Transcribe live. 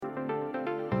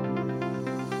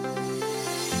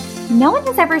No one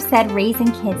has ever said raising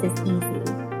kids is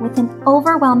easy. With an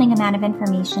overwhelming amount of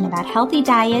information about healthy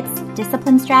diets,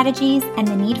 discipline strategies, and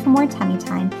the need for more tummy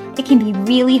time, it can be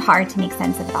really hard to make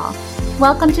sense of it all.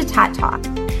 Welcome to Tot Talk.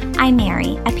 I'm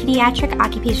Mary, a pediatric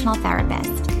occupational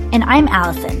therapist. And I'm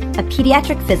Allison, a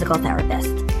pediatric physical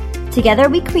therapist. Together,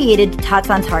 we created Tots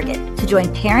on Target to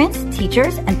join parents,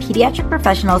 teachers, and pediatric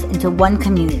professionals into one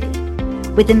community,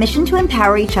 with the mission to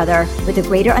empower each other with a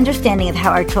greater understanding of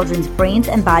how our children's brains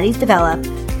and bodies develop.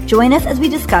 Join us as we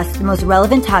discuss the most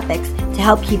relevant topics to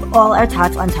help keep all our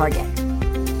tots on target.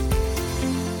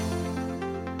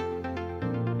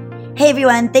 Hey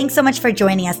everyone, thanks so much for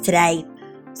joining us today.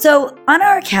 So on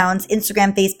our accounts,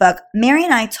 Instagram, Facebook, Mary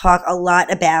and I talk a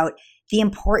lot about the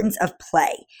importance of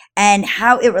play and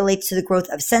how it relates to the growth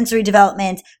of sensory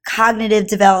development, cognitive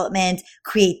development,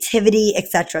 creativity,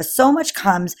 etc. So much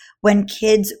comes when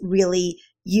kids really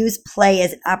use play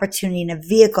as an opportunity and a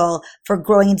vehicle for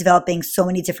growing and developing so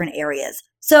many different areas.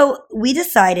 So we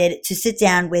decided to sit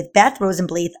down with Beth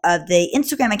Rosenbleeth of the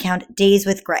Instagram account Days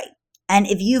with Gray. And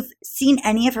if you've seen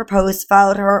any of her posts,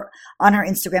 followed her on her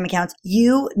Instagram accounts,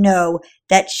 you know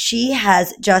that she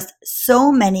has just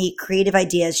so many creative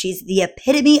ideas. She's the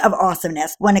epitome of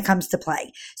awesomeness when it comes to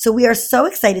play. So we are so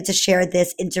excited to share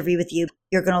this interview with you.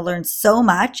 You're going to learn so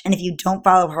much. And if you don't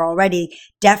follow her already,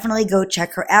 definitely go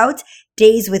check her out.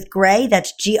 Days with Gray,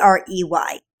 that's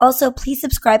Grey. Also, please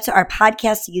subscribe to our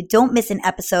podcast so you don't miss an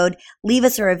episode. Leave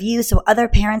us a review so other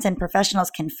parents and professionals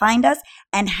can find us,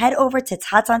 and head over to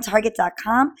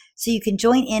totsontarget.com so you can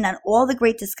join in on all the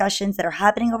great discussions that are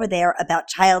happening over there about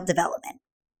child development.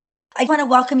 I want to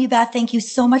welcome you, Beth. Thank you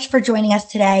so much for joining us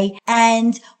today.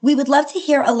 And we would love to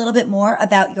hear a little bit more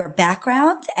about your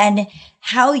background and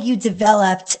how you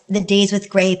developed the Days with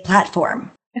Gray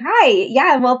platform. Hi.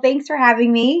 Yeah. Well, thanks for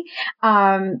having me.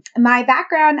 My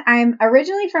background, I'm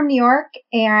originally from New York,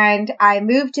 and I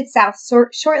moved to the South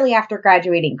shortly after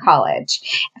graduating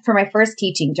college for my first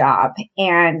teaching job.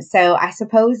 And so I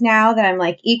suppose now that I'm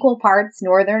like equal parts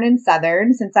Northern and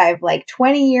Southern, since I have like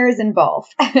 20 years in both.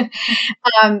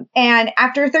 And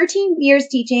after 13 years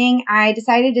teaching, I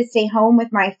decided to stay home with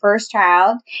my first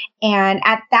child. And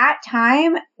at that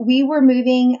time, we were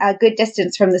moving a good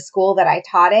distance from the school that I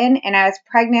taught in, and I was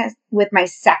pregnant with my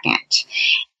second.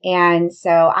 And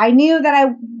so I knew that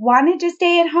I wanted to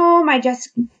stay at home. I just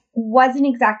wasn't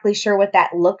exactly sure what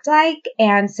that looked like.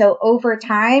 And so over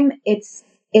time, it's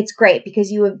great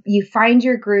because you find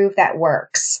your groove that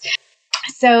works.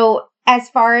 So as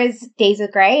far as Days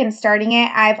with Gray and starting it,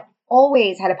 I've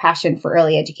always had a passion for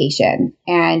early education.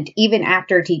 And even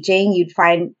after teaching, you'd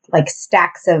find like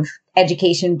stacks of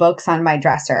education books on my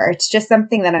dresser. It's just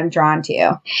something that I'm drawn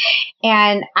to.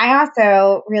 And I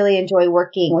also really enjoy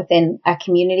working within a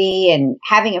community and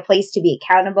having a place to be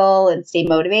accountable and stay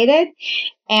motivated.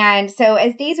 And so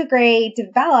as Days with Gray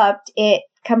developed, it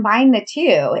combined the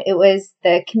two. It was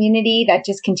the community that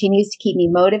just continues to keep me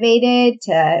motivated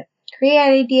to create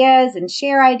ideas and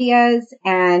share ideas,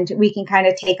 and we can kind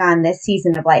of take on this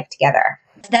season of life together.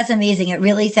 That's amazing. It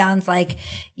really sounds like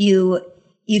you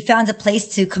found a place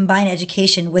to combine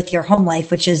education with your home life,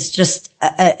 which is just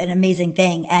an amazing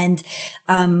thing, and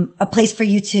a place for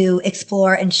you to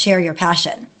explore and share your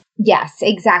passion. Yes,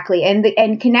 exactly.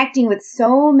 And connecting with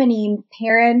so many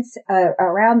parents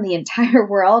around the entire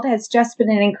world has just been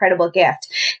an incredible gift.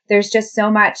 There's just so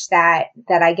much that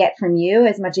I get from you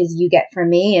as much as you get from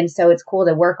me. And so it's cool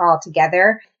to work all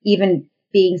together, even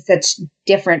being such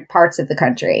different parts of the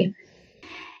country.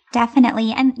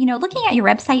 Definitely. And, looking at your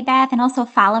website, Beth, and also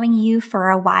following you for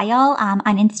a while on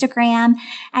Instagram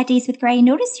at Days with Gray,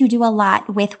 notice you do a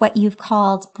lot with what you've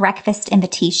called breakfast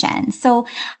invitations. So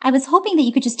I was hoping that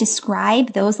you could just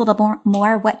describe those a little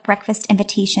more, what breakfast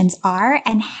invitations are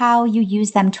and how you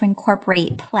use them to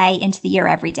incorporate play into your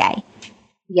everyday.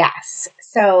 Yes.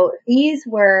 So these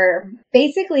were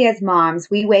basically, as moms,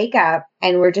 we wake up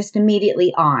and we're just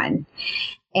immediately on.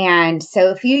 And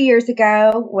so a few years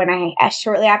ago, when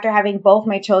shortly after having both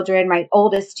my children, my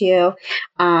oldest two,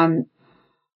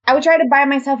 I would try to buy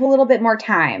myself a little bit more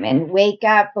time and wake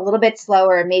up a little bit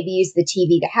slower and maybe use the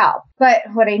TV to help. But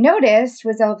what I noticed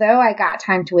was, although I got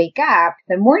time to wake up,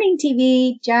 the morning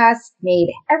TV just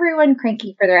made everyone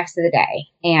cranky for the rest of the day.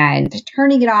 And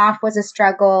turning it off was a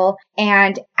struggle.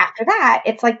 And after that,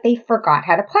 it's like they forgot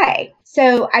how to play.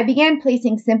 So I began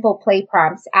placing simple play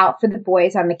prompts out for the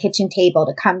boys on the kitchen table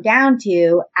to come down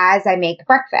to as I make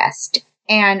breakfast.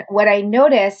 And what I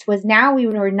noticed was now we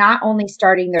were not only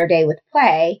starting their day with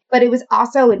play, but it was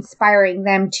also inspiring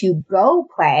them to go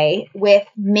play with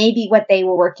maybe what they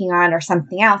were working on or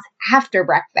something else after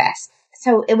breakfast.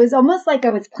 So it was almost like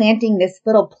I was planting this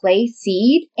little play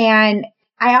seed, and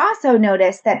I also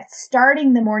noticed that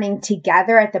starting the morning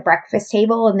together at the breakfast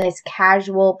table in this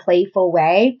casual, playful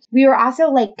way, we were also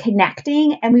like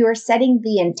connecting and we were setting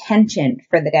the intention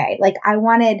for the day. Like I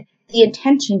wanted the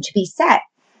intention to be set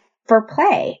for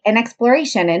play and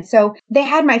exploration. And so they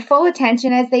had my full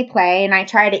attention as they play. And I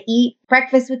try to eat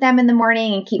breakfast with them in the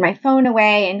morning and keep my phone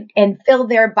away and fill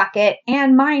their bucket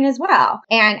and mine as well.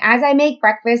 And as I make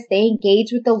breakfast, they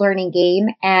engage with the learning game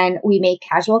and we make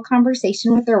casual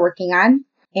conversation what they're working on.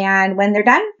 And when they're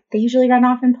done, they usually run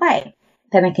off and play.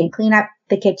 Then I can clean up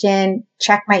the kitchen,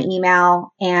 check my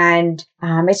email, and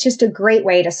it's just a great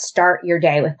way to start your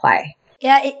day with play.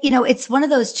 Yeah, it's one of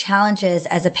those challenges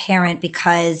as a parent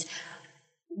because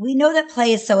we know that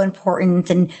play is so important.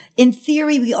 And in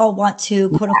theory, we all want to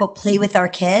quote unquote play with our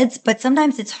kids, but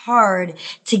sometimes it's hard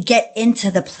to get into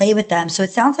the play with them. So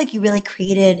it sounds like you really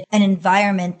created an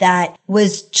environment that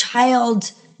was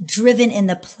child driven in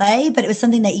the play, but it was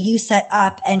something that you set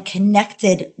up and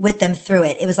connected with them through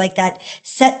it. It was like that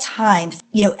set time,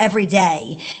 every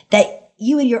day that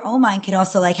you in your own mind can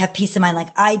also like have peace of mind. Like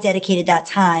I dedicated that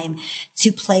time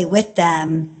to play with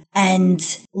them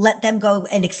and let them go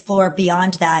and explore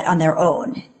beyond that on their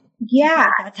own. Yeah.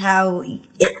 That's how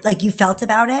you felt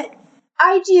about it.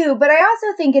 I do, but I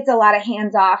also think it's a lot of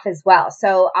hands off as well.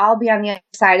 So I'll be on the other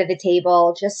side of the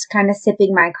table, just kind of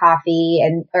sipping my coffee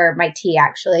or my tea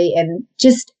actually, and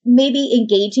just maybe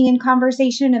engaging in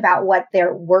conversation about what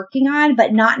they're working on,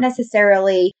 but not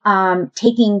necessarily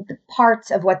taking the parts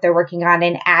of what they're working on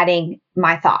and adding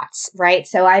my thoughts, right?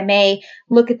 So I may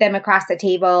look at them across the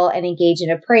table and engage in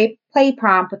a play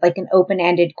prompt with like an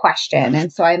open-ended question.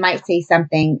 And so I might say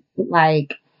something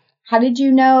like, how did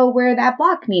you know where that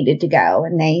block needed to go?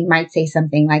 And they might say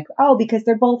something like, oh, because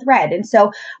they're both red. And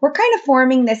so we're kind of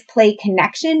forming this play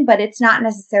connection, but it's not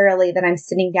necessarily that I'm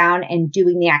sitting down and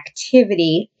doing the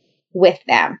activity with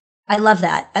them. I love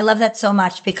that. I love that so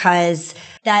much because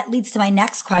that leads to my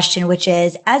next question, which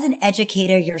is, as an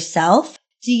educator yourself,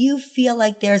 do you feel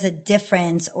like there's a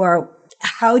difference, or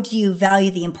how do you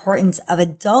value the importance of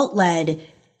adult-led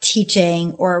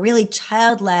teaching or really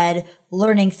child-led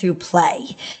learning through play?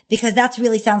 Because that's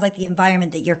really sounds like the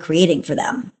environment that you're creating for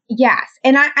them. Yes.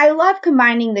 And I love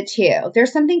combining the two.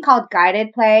 There's something called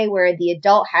guided play where the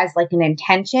adult has like an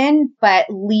intention, but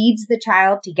leads the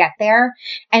child to get there.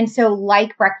 And so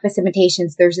like breakfast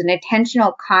imitations, there's an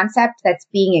intentional concept that's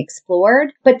being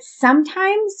explored, but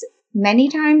many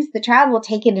times the child will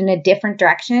take it in a different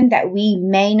direction that we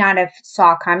may not have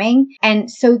saw coming. And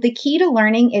so the key to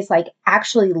learning is like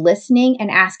actually listening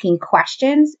and asking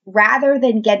questions rather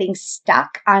than getting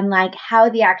stuck on like how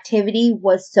the activity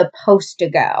was supposed to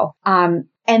go. And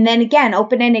then again,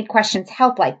 open-ended questions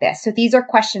help like this. So these are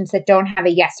questions that don't have a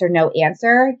yes or no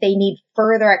answer. They need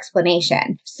further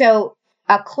explanation. So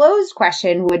a closed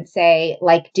question would say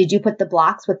like, did you put the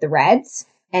blocks with the reds?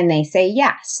 And they say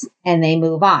yes, and they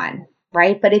move on,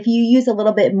 right? But if you use a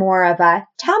little bit more of a,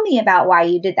 tell me about why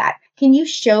you did that. Can you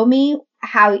show me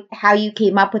how you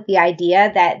came up with the idea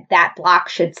that block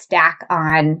should stack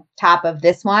on top of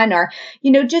this one? Or,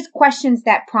 just questions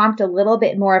that prompt a little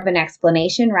bit more of an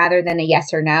explanation rather than a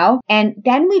yes or no. And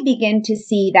then we begin to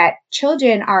see that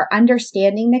children are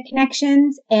understanding the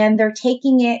connections and they're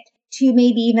taking it to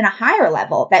maybe even a higher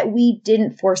level that we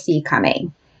didn't foresee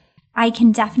coming. I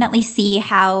can definitely see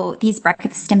how these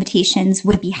breakfast invitations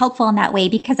would be helpful in that way,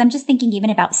 because I'm just thinking even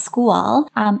about school.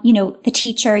 The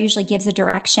teacher usually gives a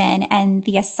direction and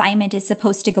the assignment is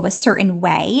supposed to go a certain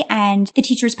way. And the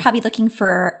teacher is probably looking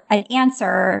for an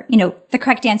answer, the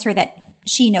correct answer that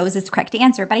she knows is the correct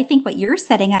answer. But I think what you're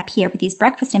setting up here with these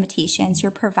breakfast invitations,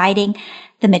 you're providing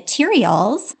the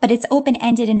materials, but it's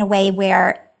open-ended in a way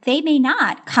where they may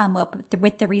not come up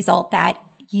with the result that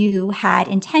you had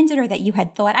intended or that you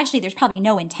had thought. Actually, there's probably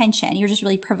no intention. You're just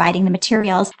really providing the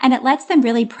materials, and it lets them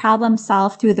really problem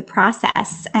solve through the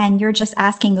process. And you're just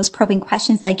asking those probing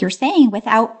questions, like you're saying,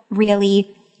 without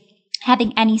really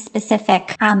having any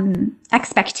specific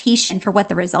expectation for what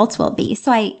the results will be.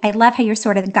 So I love how you're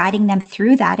sort of guiding them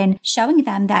through that and showing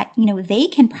them that, they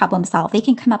can problem solve. They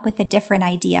can come up with a different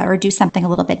idea or do something a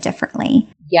little bit differently.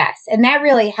 Yes. And that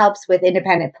really helps with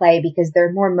independent play because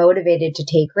they're more motivated to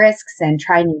take risks and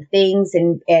try new things.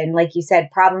 And like you said,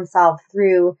 problem solve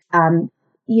through,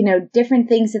 different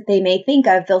things that they may think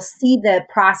of. They'll see the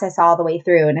process all the way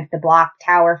through. And if the block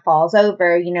tower falls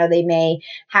over, they may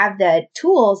have the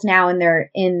tools now in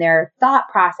their thought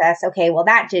process. Okay, well,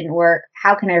 that didn't work.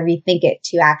 How can I rethink it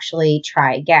to actually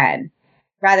try again?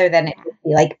 Rather than it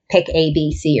be like pick A,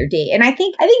 B, C, or D. And I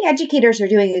think educators are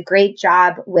doing a great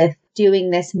job with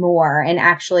doing this more and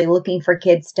actually looking for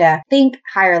kids to think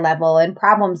higher level and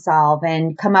problem solve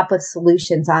and come up with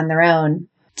solutions on their own.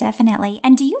 Definitely.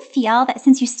 And do you feel that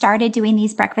since you started doing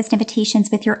these breakfast invitations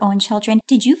with your own children,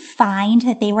 did you find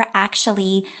that they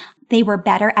were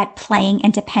better at playing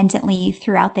independently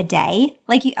throughout the day?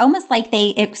 Like you almost like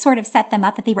it sort of set them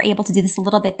up that they were able to do this a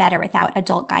little bit better without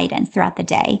adult guidance throughout the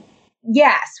day.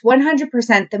 Yes,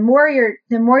 100%. The more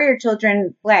your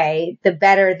children play, the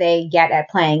better they get at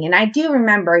playing. And I do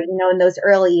remember, in those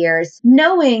early years,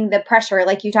 knowing the pressure,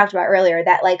 like you talked about earlier,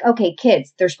 that like, okay,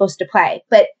 kids, they're supposed to play,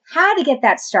 but how to get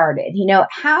that started,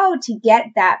 how to get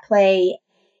that play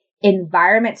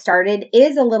environment started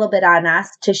is a little bit on us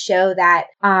to show that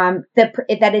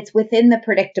that it's within the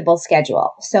predictable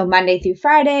schedule. So Monday through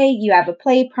Friday, you have a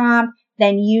play prompt.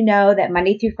 Then you know that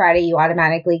Monday through Friday, you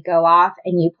automatically go off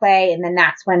and you play. And then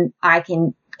that's when I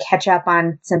can catch up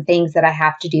on some things that I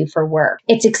have to do for work.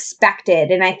 It's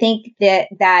expected. And I think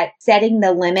that setting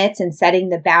the limits and setting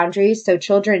the boundaries so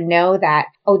children know that,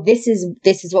 oh, this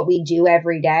is what we do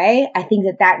every day. I think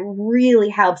that really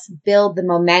helps build the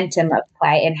momentum of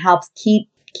play and helps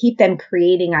keep them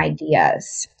creating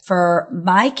ideas. For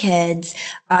my kids,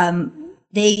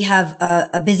 they have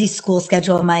a busy school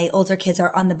schedule. My older kids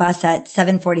are on the bus at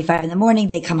 7:45 in the morning.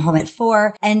 They come home at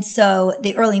 4. And so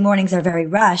the early mornings are very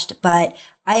rushed, but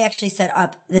I actually set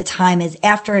up the time is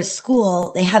after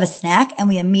school, they have a snack and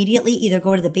we immediately either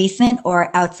go to the basement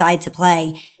or outside to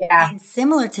play. Yeah. And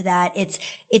similar to that, it's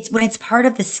when it's part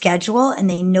of the schedule and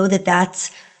they know that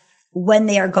that's when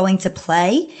they are going to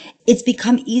play, it's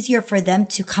become easier for them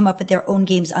to come up with their own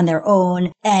games on their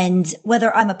own. And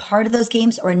whether I'm a part of those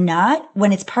games or not,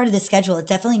 when it's part of the schedule, it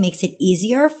definitely makes it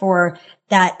easier for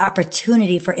that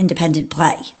opportunity for independent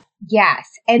play. Yes.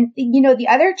 And, the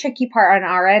other tricky part on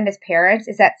our end as parents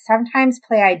is that sometimes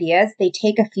play ideas, they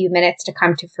take a few minutes to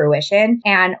come to fruition.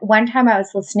 And one time I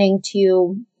was listening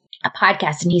to a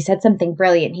podcast and he said something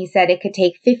brilliant. He said it could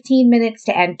take 15 minutes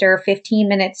to enter, 15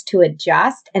 minutes to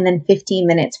adjust, and then 15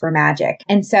 minutes for magic.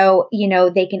 And so,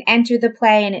 they can enter the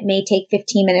play and it may take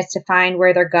 15 minutes to find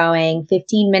where they're going,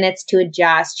 15 minutes to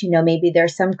adjust, maybe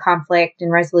there's some conflict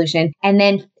and resolution. And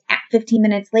then 15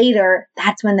 minutes later,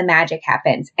 that's when the magic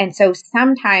happens. And so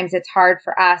sometimes it's hard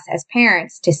for us as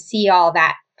parents to see all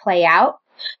that play out.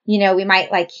 We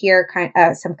might hear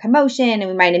some commotion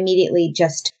and we might immediately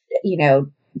just,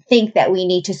 think that we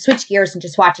need to switch gears and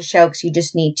just watch a show because you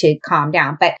just need to calm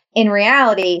down. But in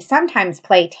reality, sometimes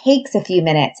play takes a few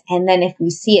minutes. And then if we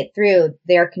see it through,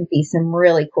 there can be some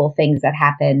really cool things that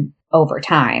happen over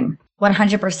time.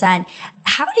 100%.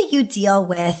 How do you deal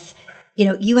with,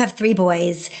 you have 3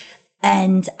 boys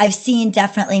and I've seen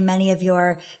definitely many of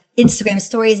your Instagram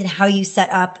stories and how you set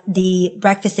up the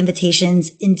breakfast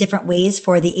invitations in different ways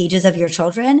for the ages of your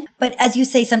children. But as you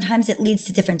say, sometimes it leads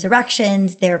to different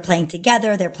directions. They're playing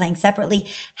together, they're playing separately.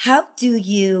 How do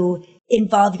you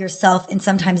involve yourself in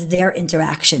sometimes their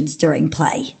interactions during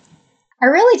play? I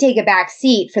really take a back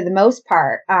seat for the most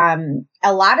part.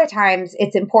 A lot of times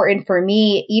it's important for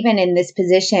me, even in this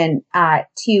position,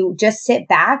 to just sit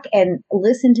back and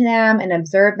listen to them and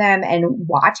observe them and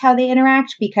watch how they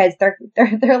interact because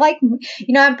they're like,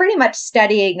 I'm pretty much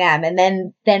studying them and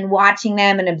then watching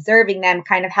them and observing them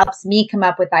kind of helps me come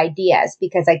up with ideas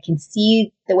because I can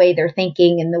see the way they're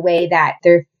thinking and the way that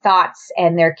their thoughts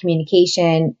and their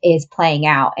communication is playing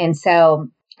out. And so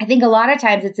I think a lot of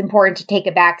times it's important to take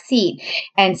a back seat.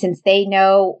 And since they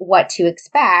know what to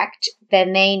expect,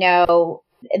 then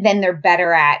they're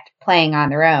better at playing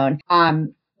on their own.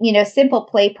 Simple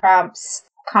play prompts,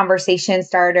 conversation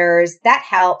starters, that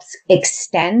helps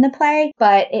extend the play,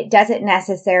 but it doesn't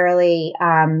necessarily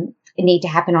need to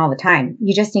happen all the time.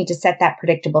 You just need to set that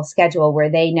predictable schedule where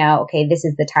they know, okay, this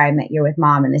is the time that you're with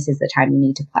mom and this is the time you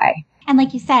need to play. And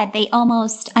like you said, they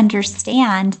almost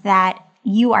understand that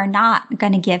you are not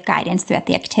going to give guidance throughout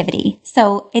the activity.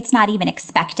 So it's not even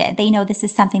expected. They know this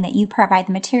is something that you provide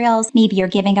the materials. Maybe you're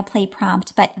giving a play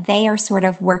prompt, but they are sort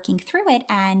of working through it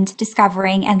and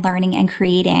discovering and learning and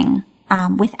creating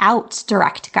without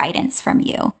direct guidance from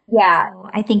you. Yeah. So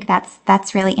I think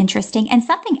that's really interesting. And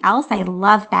something else I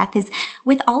love, Beth, is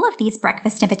with all of these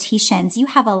breakfast invitations, you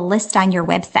have a list on your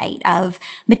website of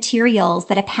materials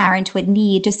that a parent would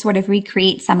need to sort of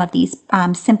recreate some of these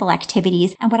simple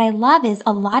activities. And what I love is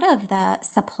a lot of the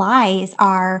supplies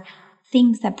are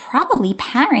things that probably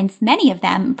parents, many of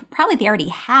them, probably they already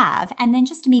have, and then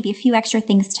just maybe a few extra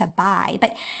things to buy.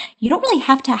 But you don't really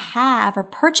have to have or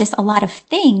purchase a lot of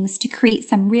things to create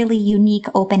some really unique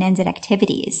open-ended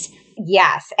activities.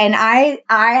 Yes. And I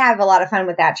have a lot of fun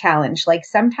with that challenge. Like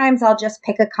sometimes I'll just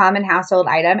pick a common household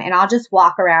item and I'll just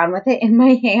walk around with it in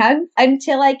my hands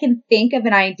until I can think of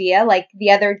an idea. Like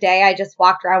the other day, I just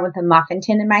walked around with a muffin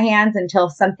tin in my hands until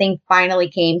something finally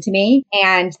came to me.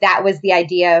 And that was the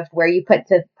idea of where you put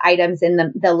the items in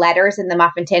the letters in the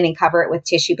muffin tin and cover it with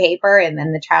tissue paper. And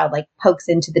then the child like pokes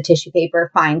into the tissue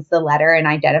paper, finds the letter and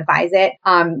identifies it.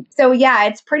 So yeah,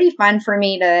 it's pretty fun for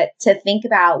me to think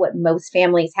about what most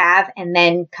families have and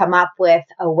then come up with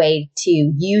a way to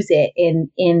use it in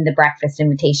the breakfast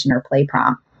invitation or play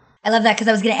prompt. I love that because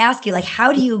I was going to ask you, like,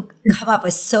 how do you come up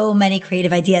with so many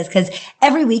creative ideas? Because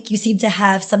every week you seem to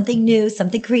have something new,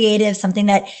 something creative, something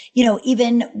that,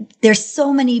 even there's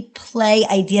so many play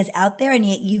ideas out there, and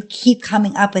yet you keep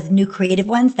coming up with new creative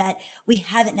ones that we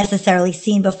haven't necessarily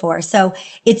seen before. So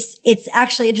it's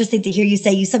actually interesting to hear you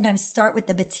say you sometimes start with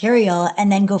the material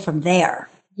and then go from there.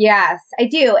 Yes, I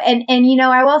do. And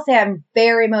I will say I'm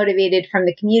very motivated from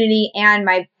the community and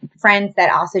my friends that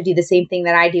also do the same thing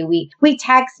that I do. We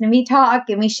text and we talk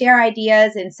and we share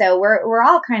ideas. And so we're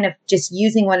all kind of just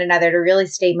using one another to really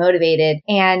stay motivated.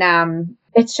 And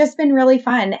it's just been really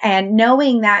fun. And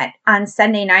knowing that on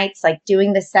Sunday nights, like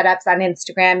doing the setups on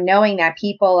Instagram, knowing that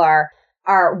people are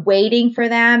waiting for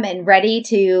them and ready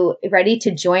to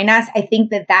join us. I think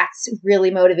that that's really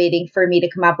motivating for me to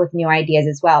come up with new ideas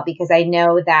as well, because I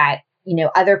know that,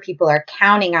 other people are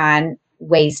counting on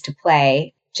ways to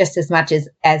play just as much as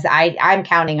I'm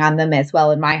counting on them as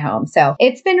well in my home. So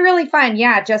it's been really fun.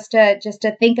 Yeah. Just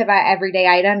to think about everyday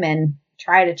item and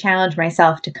try to challenge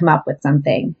myself to come up with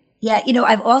something. Yeah,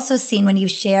 I've also seen when you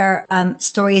share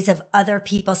stories of other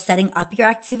people setting up your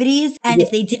activities, and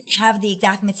if they didn't have the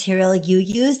exact material you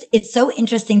used, it's so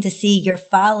interesting to see your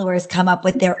followers come up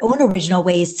with their own original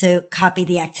ways to copy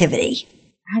the activity.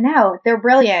 I know. They're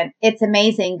brilliant. It's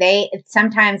amazing. The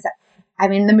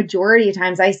majority of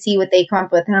times I see what they come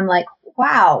up with and I'm like,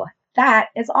 wow, that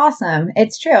is awesome.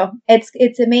 It's true.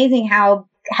 It's amazing how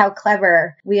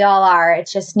clever we all are. It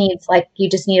just needs you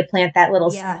just need to plant that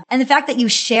little. Yeah. And the fact that you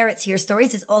share it to your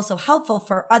stories is also helpful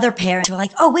for other parents who are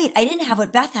like, oh, wait, I didn't have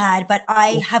what Beth had, but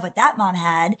I have what that mom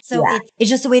had. So it's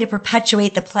just a way to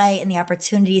perpetuate the play and the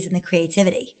opportunities and the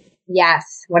creativity.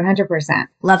 Yes, 100%.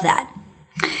 Love that.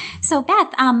 So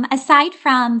Beth, aside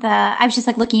from I was just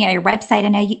looking at your website,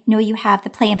 and I know you have the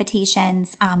play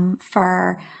invitations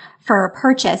for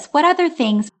purchase. What other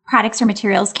things, products or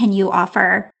materials can you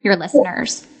offer your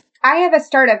listeners? I have a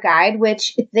startup guide,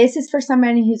 which this is for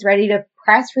someone who's ready to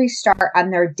press restart on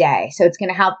their day. So it's going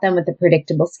to help them with a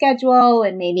predictable schedule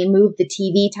and maybe move the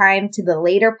TV time to the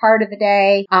later part of the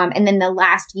day. And then the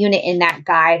last unit in that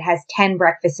guide has 10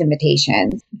 breakfast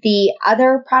invitations. The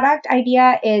other product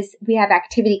idea is we have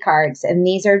activity cards, and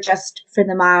these are just for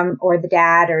the mom or the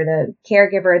dad or the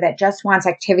caregiver that just wants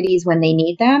activities when they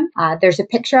need them. There's a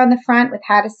picture on the front with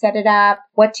how to set it up,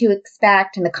 what to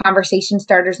expect, and the conversation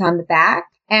starters on the back.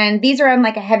 And these are on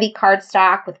a heavy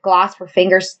cardstock with gloss for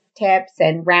fingertips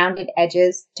and rounded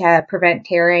edges to prevent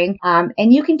tearing.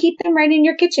 And you can keep them right in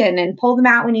your kitchen and pull them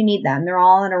out when you need them. They're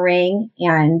all in a ring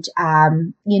and,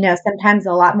 sometimes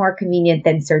a lot more convenient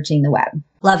than searching the web.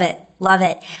 Love it. Love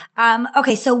it.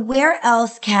 Okay. So where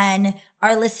else can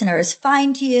our listeners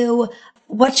find you?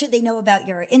 What should they know about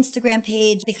your Instagram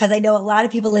page? Because I know a lot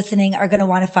of people listening are going to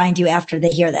want to find you after they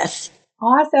hear this.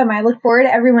 Awesome. I look forward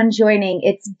to everyone joining.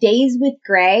 It's Days with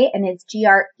Grey, and it's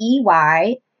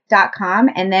GREY.com.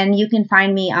 And then you can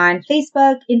find me on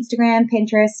Facebook, Instagram,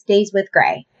 Pinterest, Days with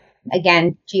Grey.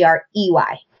 Again,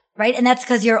 GREY. Right. And that's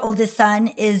because your oldest son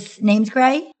is named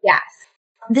Gray? Yes.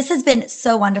 This has been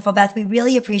so wonderful, Beth. We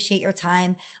really appreciate your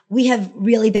time. We have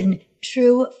really been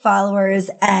true followers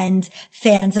and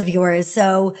fans of yours.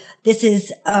 So this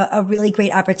is a really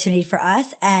great opportunity for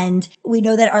us. And we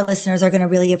know that our listeners are going to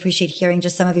really appreciate hearing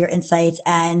just some of your insights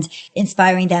and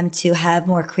inspiring them to have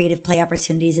more creative play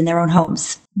opportunities in their own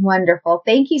homes. Wonderful.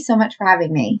 Thank you so much for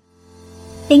having me.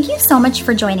 Thank you so much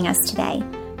for joining us today.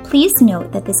 Please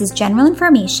note that this is general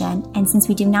information, and since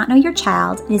we do not know your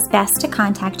child, it is best to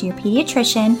contact your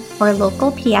pediatrician or a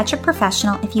local pediatric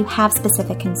professional if you have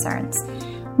specific concerns.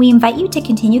 We invite you to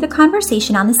continue the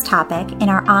conversation on this topic in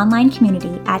our online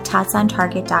community at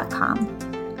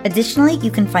totsontarget.com. Additionally,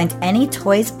 you can find any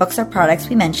toys, books, or products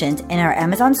we mentioned in our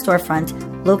Amazon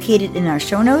storefront located in our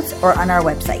show notes or on our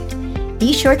website.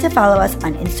 Be sure to follow us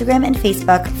on Instagram and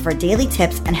Facebook for daily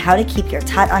tips on how to keep your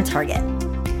tot on target.